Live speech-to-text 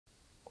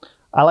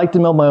I like to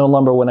mill my own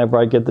lumber whenever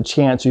I get the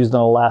chance using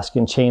an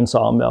Alaskan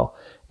chainsaw mill.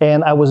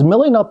 And I was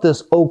milling up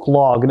this oak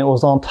log, and it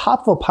was on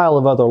top of a pile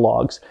of other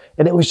logs.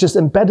 And it was just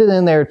embedded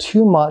in there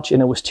too much,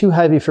 and it was too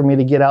heavy for me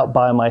to get out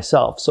by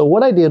myself. So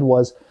what I did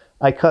was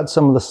I cut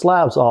some of the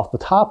slabs off the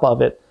top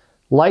of it,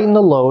 lightened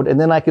the load, and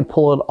then I could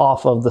pull it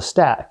off of the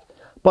stack.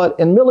 But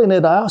in milling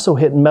it, I also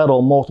hit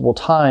metal multiple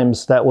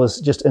times that was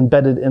just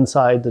embedded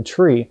inside the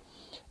tree.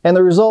 And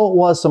the result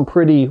was some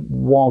pretty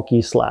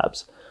wonky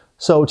slabs.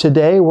 So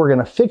today we're going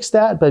to fix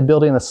that by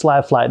building a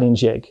slab flattening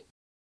jig.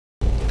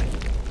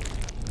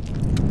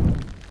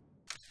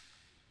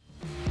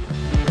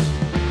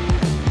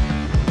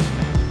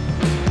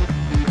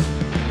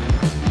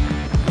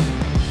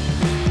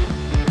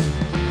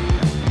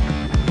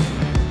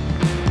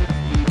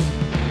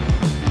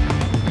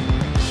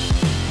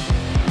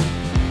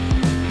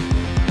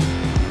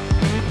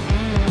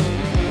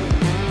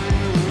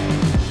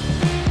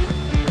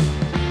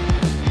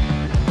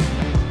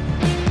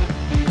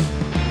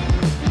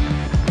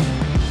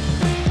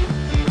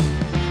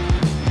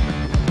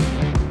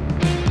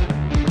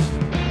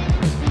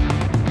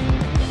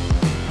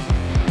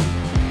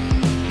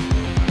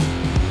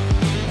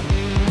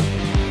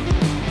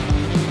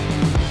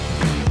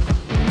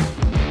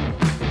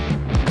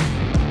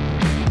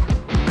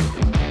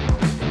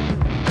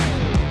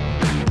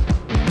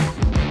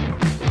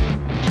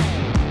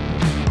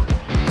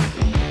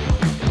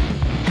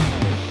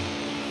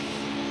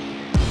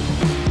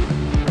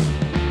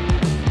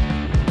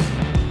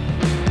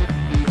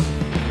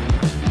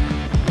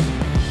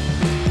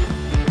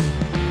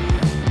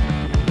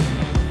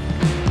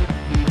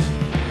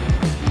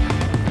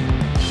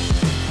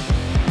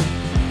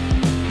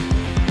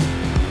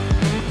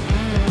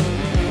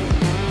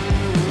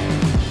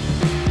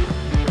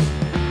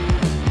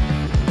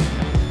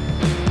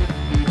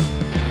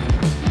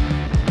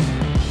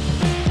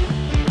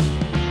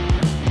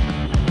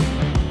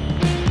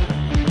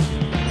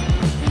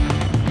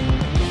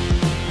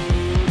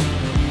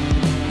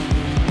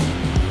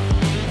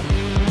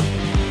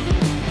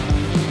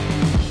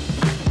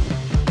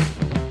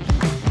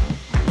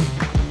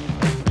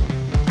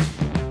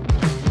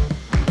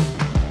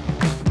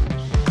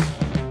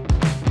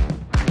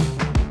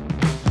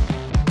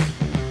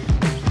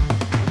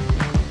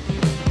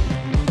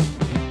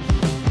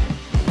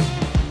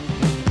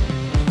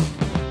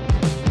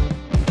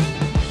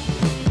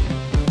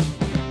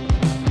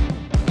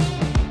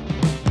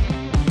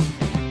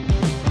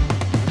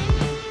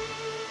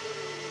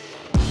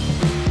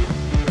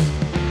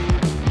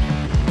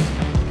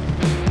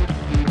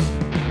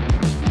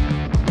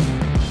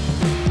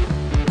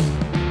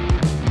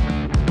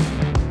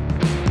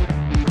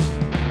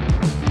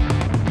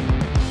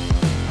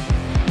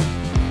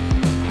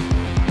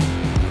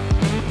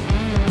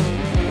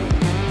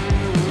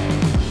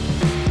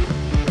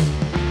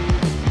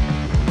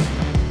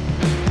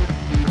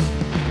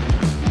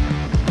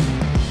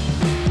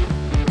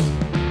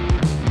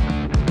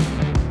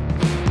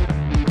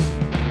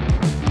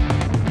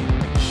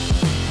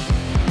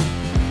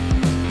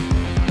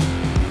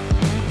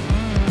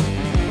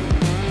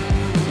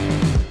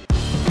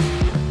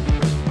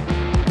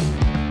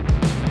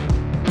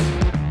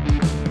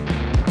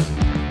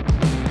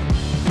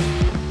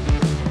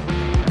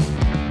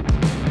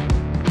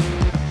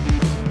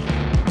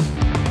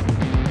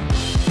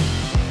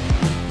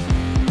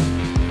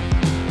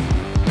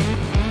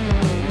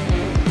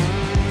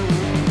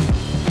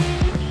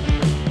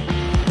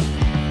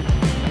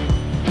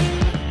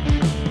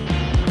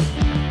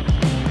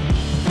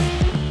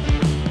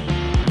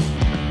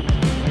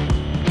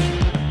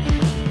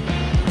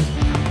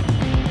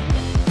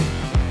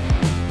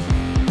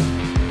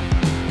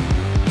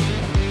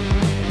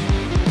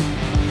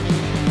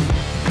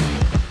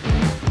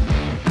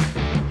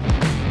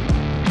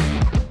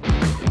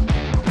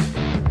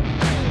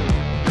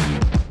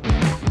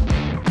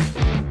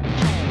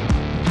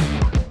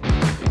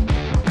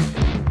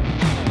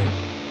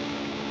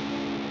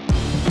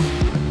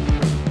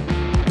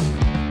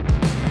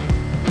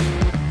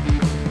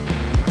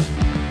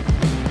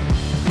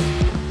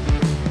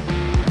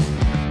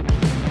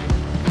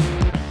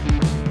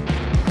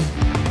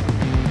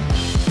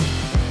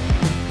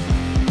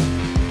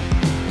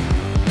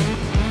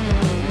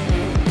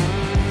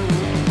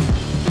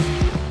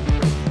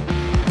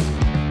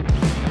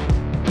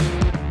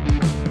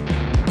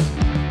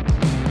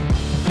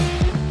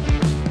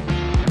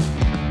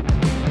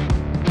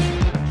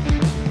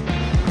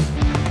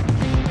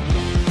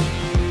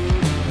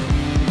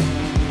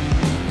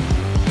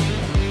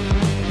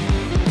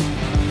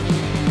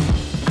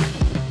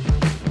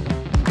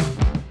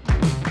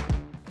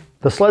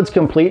 The sled's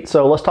complete,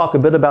 so let's talk a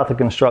bit about the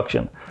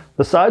construction.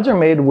 The sides are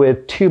made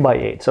with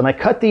 2x8s, and I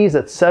cut these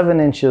at 7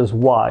 inches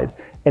wide,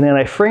 and then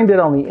I framed it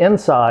on the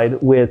inside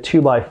with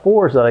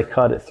 2x4s that I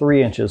cut at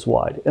 3 inches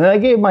wide. And then I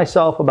gave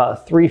myself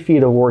about 3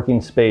 feet of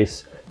working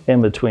space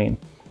in between.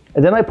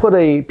 And then I put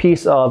a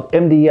piece of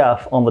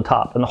MDF on the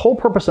top, and the whole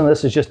purpose of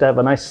this is just to have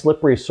a nice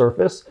slippery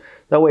surface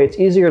That way it's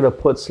easier to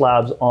put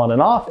slabs on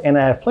and off, and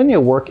I have plenty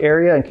of work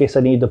area in case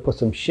I need to put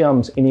some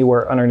shims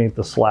anywhere underneath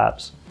the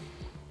slabs.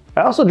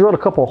 I also drilled a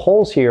couple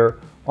holes here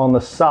on the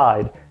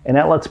side, and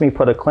that lets me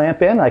put a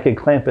clamp in. I can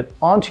clamp it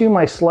onto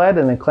my sled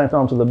and then clamp it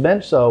onto the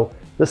bench, so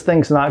this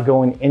thing's not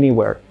going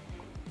anywhere.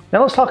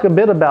 Now let's talk a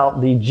bit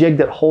about the jig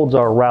that holds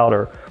our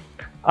router.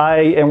 I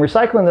am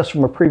recycling this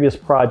from a previous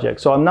project,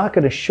 so I'm not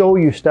going to show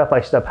you step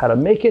by step how to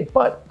make it,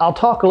 but I'll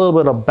talk a little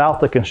bit about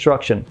the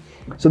construction.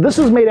 So this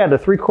is made out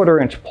of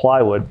 3/4 inch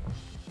plywood.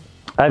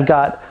 I've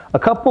got a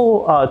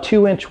couple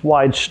 2-inch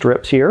wide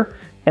strips here,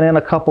 and then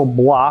a couple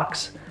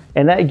blocks,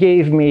 and that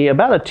gave me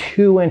about a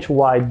 2-inch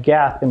wide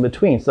gap in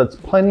between, so that's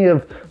plenty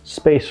of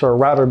space for a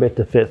router bit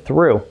to fit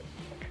through.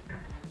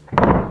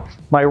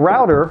 My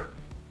router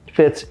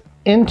fits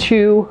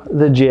into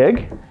the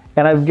jig,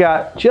 and I've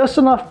got just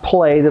enough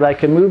play that I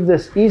can move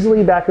this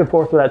easily back and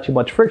forth without too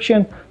much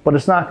friction, but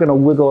it's not going to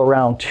wiggle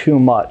around too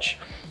much.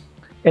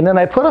 And then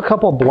I put a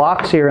couple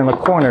blocks here in the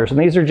corners, and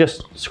these are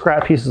just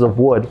scrap pieces of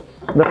wood.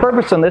 The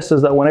purpose on this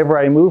is that whenever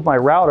I move my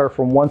router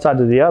from one side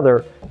to the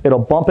other, it'll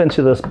bump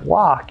into this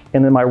block,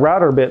 and then my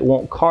router bit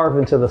won't carve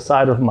into the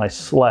side of my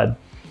sled.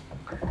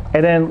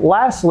 And then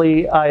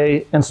lastly,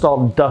 I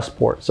installed dust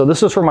ports. So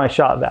this is for my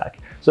shop vac.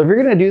 So if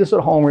you're going to do this at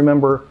home,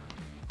 remember,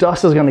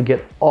 dust is going to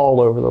get all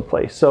over the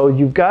place. So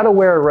you've got to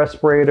wear a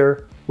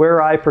respirator,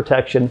 wear eye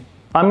protection.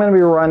 I'm going to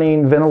be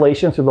running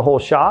ventilation through the whole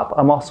shop.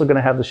 I'm also going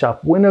to have the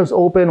shop windows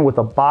open with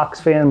a box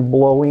fan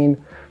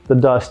blowing the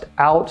dust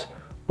out.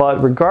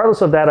 But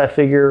regardless of that, I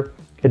figure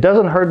it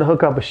doesn't hurt to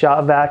hook up a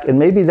shop vac, and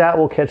maybe that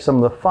will catch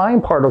some of the fine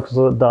particles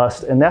of the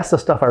dust, and that's the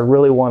stuff I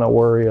really want to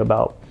worry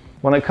about.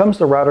 When it comes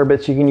to router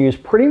bits, you can use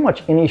pretty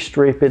much any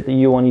straight bit that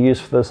you want to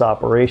use for this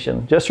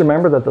operation. Just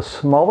remember that the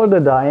smaller the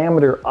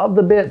diameter of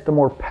the bit, the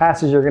more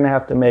passes you're going to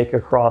have to make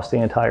across the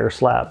entire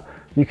slab.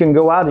 You can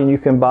go out and you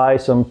can buy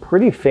some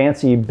pretty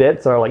fancy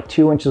bits that are like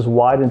 2 inches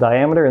wide in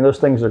diameter, and those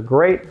things are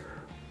great.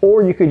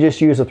 Or you could just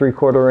use a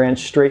 3/4 inch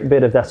straight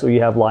bit if that's what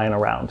you have lying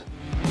around.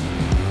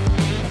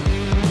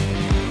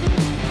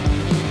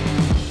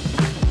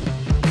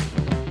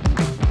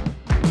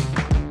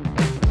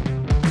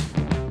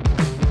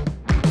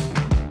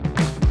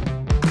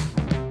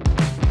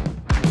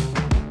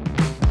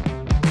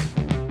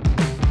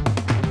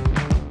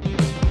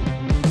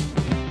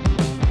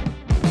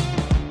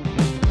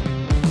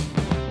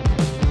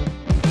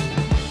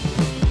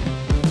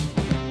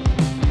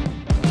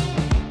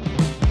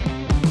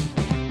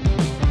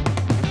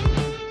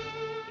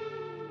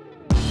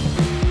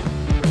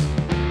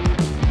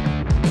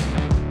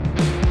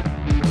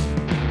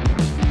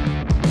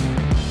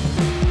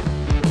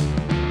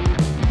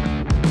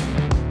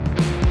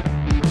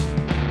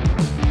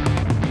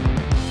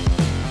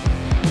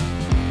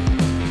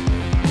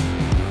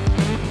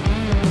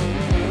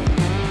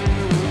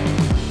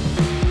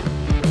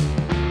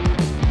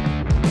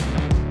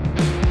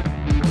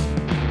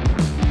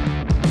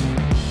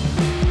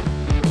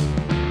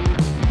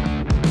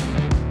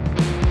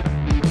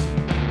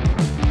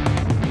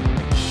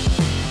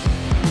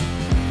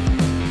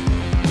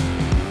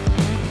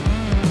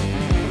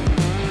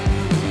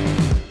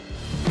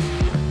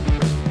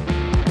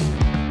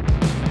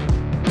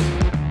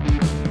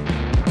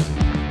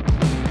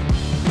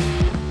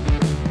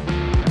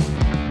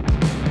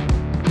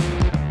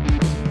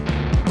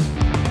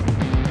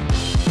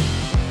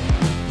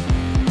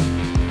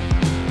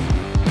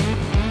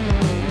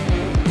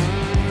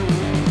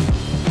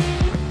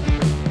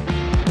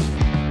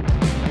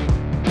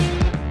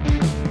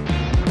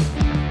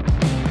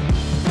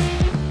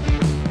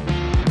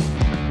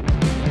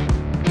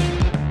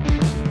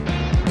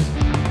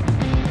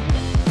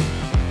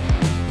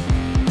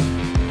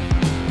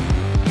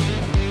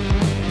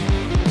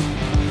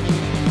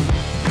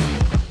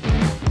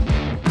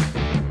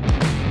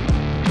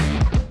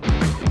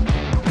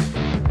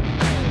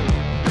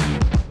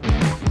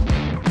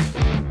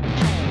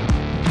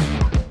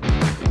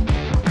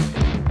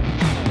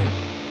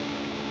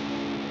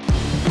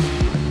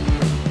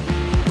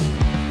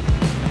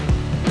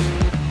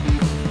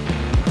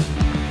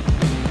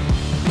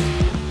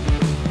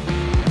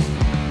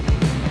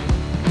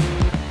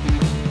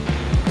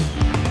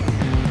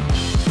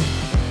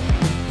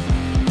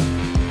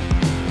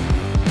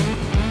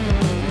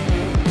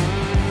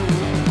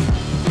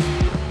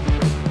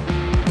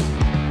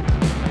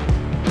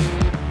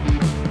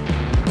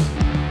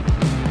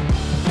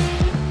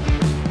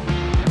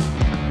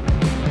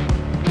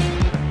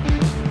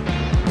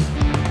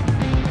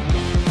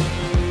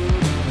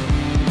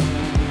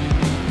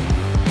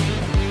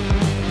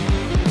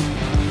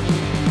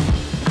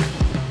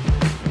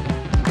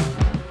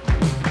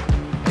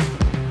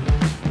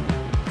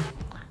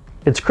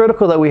 It's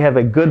critical that we have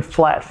a good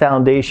flat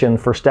foundation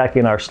for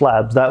stacking our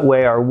slabs. That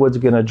way our wood's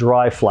gonna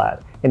dry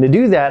flat. And to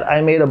do that,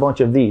 I made a bunch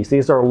of these.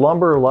 These are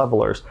lumber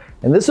levelers.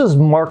 And this is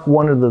Mark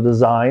 1 of the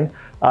design.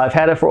 I've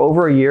had it for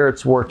over a year.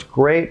 It's worked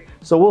great.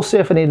 So we'll see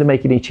if I need to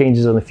make any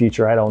changes in the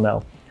future. I don't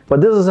know.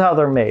 But this is how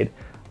they're made.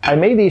 I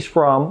made these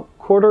from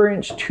 1/4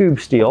 inch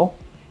tube steel.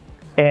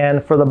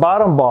 And for the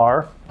bottom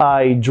bar,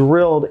 I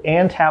drilled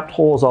and tapped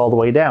holes all the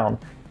way down.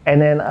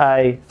 And then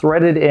I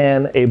threaded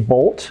in a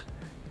bolt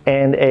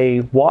and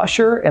a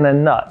washer and a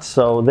nut,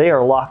 so they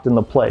are locked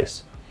into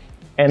place.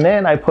 And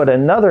then I put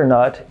another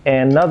nut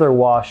and another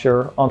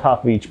washer on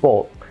top of each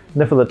bolt.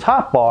 And then for the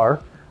top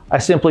bar, I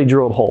simply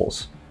drilled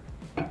holes.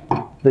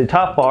 The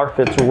top bar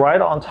fits right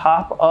on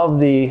top of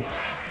the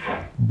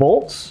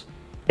bolts,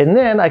 and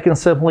then I can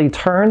simply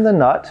turn the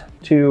nut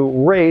to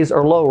raise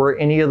or lower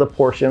any of the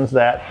portions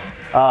that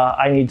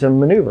I need to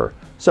maneuver.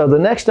 So the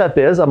next step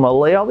is I'm gonna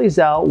lay all these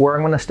out where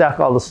I'm gonna stack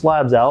all the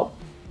slabs out,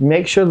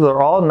 make sure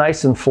they're all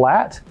nice and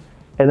flat,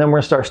 and then we're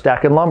gonna start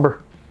stacking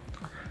lumber.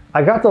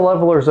 I got the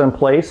levelers in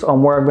place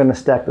on where I'm gonna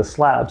stack the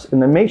slabs,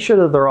 and to make sure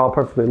that they're all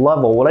perfectly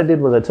level, what I did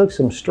was I took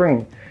some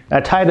string and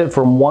I tied it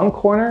from one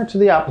corner to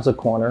the opposite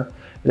corner,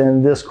 and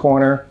then this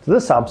corner to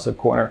this opposite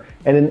corner.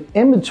 And then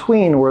in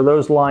between where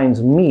those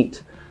lines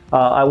meet,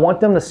 I want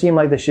them to seem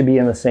like they should be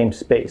in the same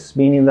space,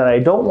 meaning that I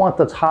don't want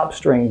the top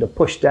string to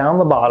push down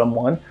the bottom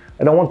one,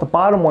 I don't want the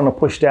bottom one to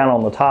push down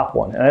on the top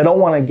one, and I don't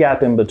want a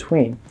gap in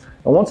between.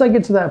 And once I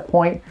get to that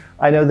point,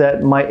 I know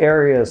that my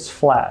area is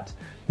flat.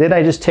 Then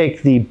I just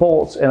take the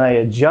bolts and I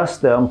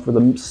adjust them for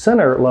the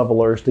center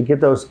levelers to get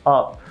those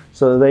up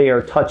so they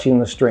are touching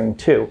the string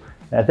too.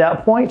 And at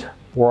that point,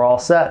 we're all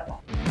set.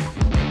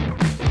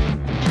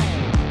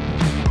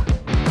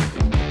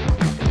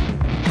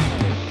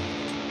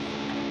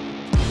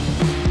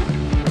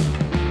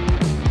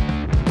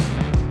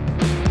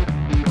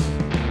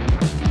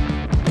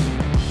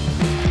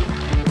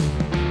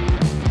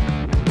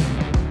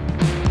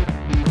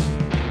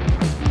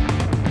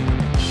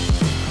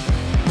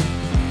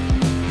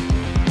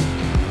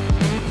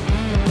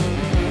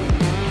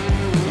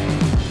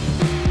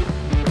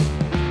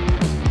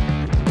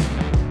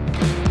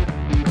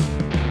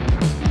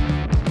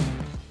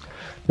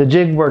 The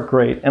jig worked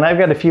great, and I've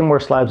got a few more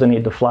slabs I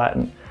need to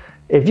flatten.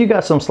 If you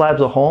got some slabs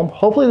at home,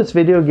 hopefully this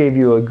video gave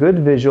you a good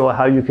visual of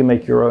how you can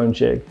make your own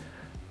jig.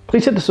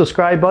 Please hit the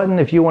subscribe button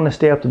if you want to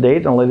stay up to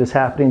date on the latest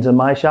happenings in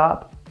my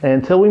shop. And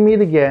until we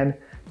meet again,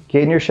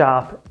 get in your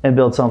shop and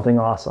build something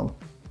awesome.